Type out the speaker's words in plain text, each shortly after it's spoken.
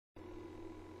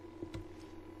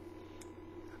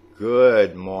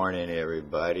Good morning,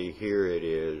 everybody. Here it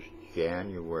is,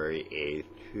 January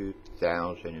 8th,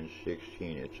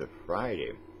 2016. It's a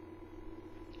Friday.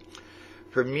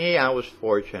 For me, I was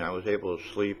fortunate. I was able to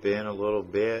sleep in a little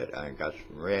bit. I got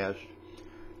some rest.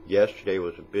 Yesterday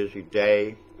was a busy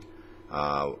day,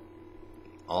 all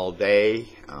day.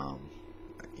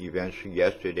 Eventually,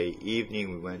 yesterday evening,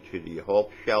 we went to the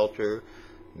Hope Shelter.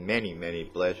 Many, many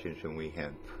blessings, and we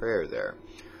had prayer there.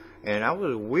 And I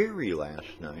was weary last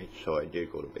night, so I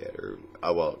did go to bed early.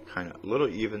 Well, kind of little,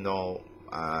 even though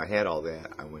I had all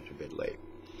that, I went to bed late.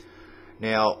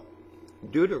 Now,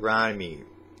 Deuteronomy,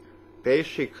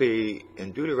 basically,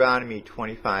 in Deuteronomy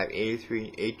 25,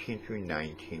 18 through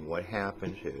 19, what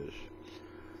happens is,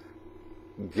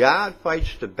 God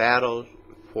fights the battles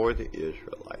for the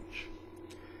Israelites.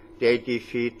 They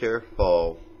defeat their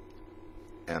foe,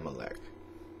 Amalek.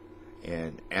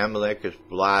 And Amalek is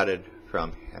blotted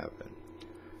from heaven.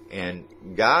 And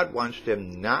God wants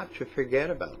them not to forget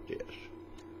about this.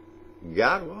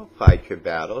 God will fight your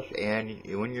battles, and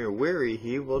when you're weary,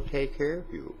 He will take care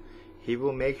of you. He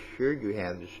will make sure you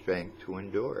have the strength to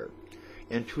endure.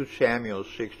 In 2 Samuel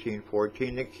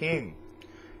 16:14, the king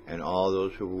and all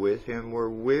those who were with him were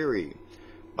weary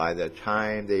by the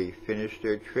time they finished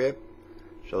their trip,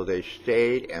 so they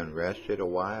stayed and rested a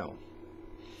while.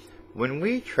 When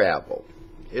we travel,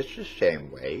 it's the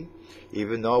same way.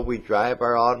 Even though we drive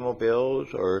our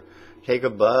automobiles or take a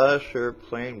bus or a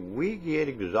plane, we get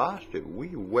exhausted.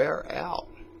 We wear out.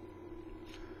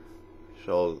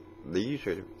 So these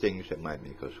are things that might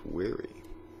make us weary.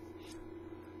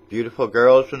 Beautiful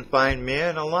girls and fine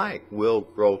men alike will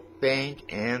grow faint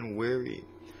and weary,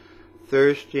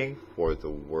 thirsting for the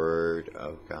Word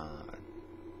of God.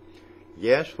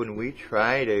 Yes, when we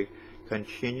try to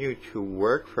continue to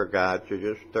work for God, to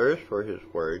just thirst for His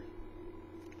Word,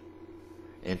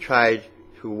 and try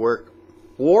to work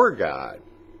for God,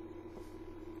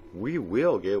 we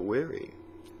will get weary.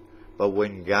 But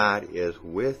when God is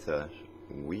with us,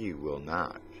 we will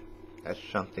not. That's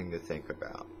something to think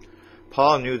about.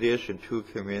 Paul knew this in 2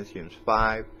 Corinthians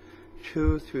 5,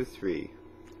 2 through 3.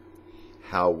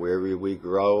 How weary we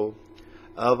grow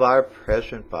of our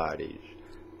present bodies.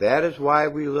 That is why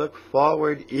we look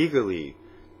forward eagerly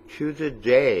to the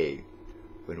day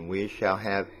when we shall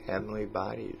have heavenly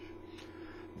bodies,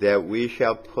 that we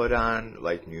shall put on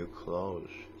like new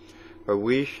clothes. For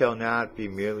we shall not be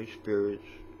merely spirits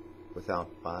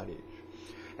without bodies.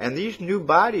 And these new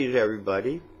bodies,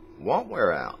 everybody, won't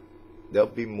wear out. They'll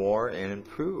be more and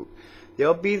improved.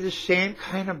 They'll be the same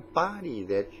kind of body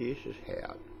that Jesus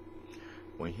had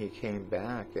when He came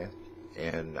back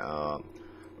and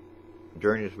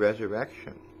during His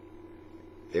resurrection.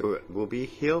 They will be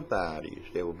healed bodies.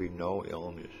 There will be no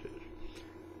illnesses.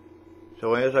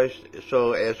 So as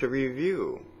a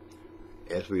review,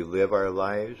 as we live our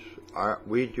lives,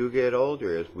 we do get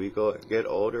older. As we get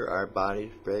older, our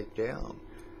bodies break down.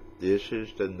 This is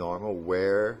the normal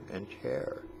wear and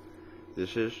tear.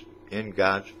 This is in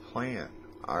God's plan.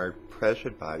 Our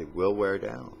present body will wear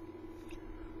down.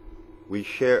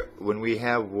 When we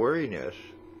have worriness,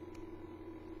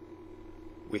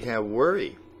 we have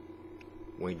worry.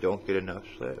 We don't get enough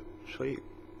sleep.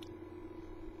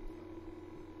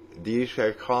 These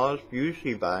are caused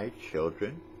usually by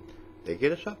children. They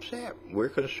get us upset. We're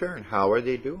concerned. How are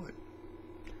they doing?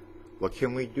 What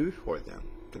can we do for them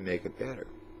to make it better?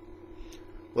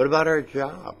 What about our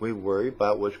job? We worry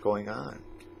about what's going on.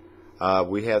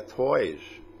 We have toys,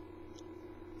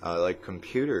 like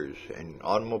computers and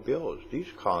automobiles.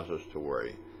 These cause us to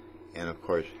worry. And, of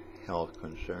course, health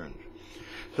concerns.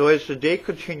 So as the day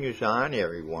continues on,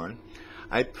 everyone,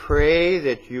 I pray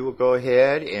that you will go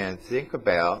ahead and think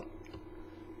about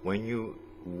when you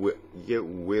get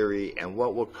weary and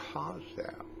what will cause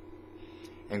that.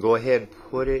 And go ahead and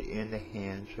put it in the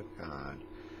hands of God.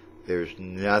 There's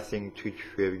nothing too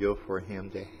trivial for Him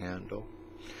to handle.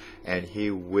 And He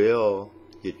will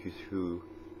get you through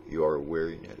your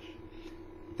weariness.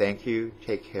 Thank you,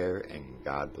 take care, and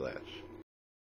God bless.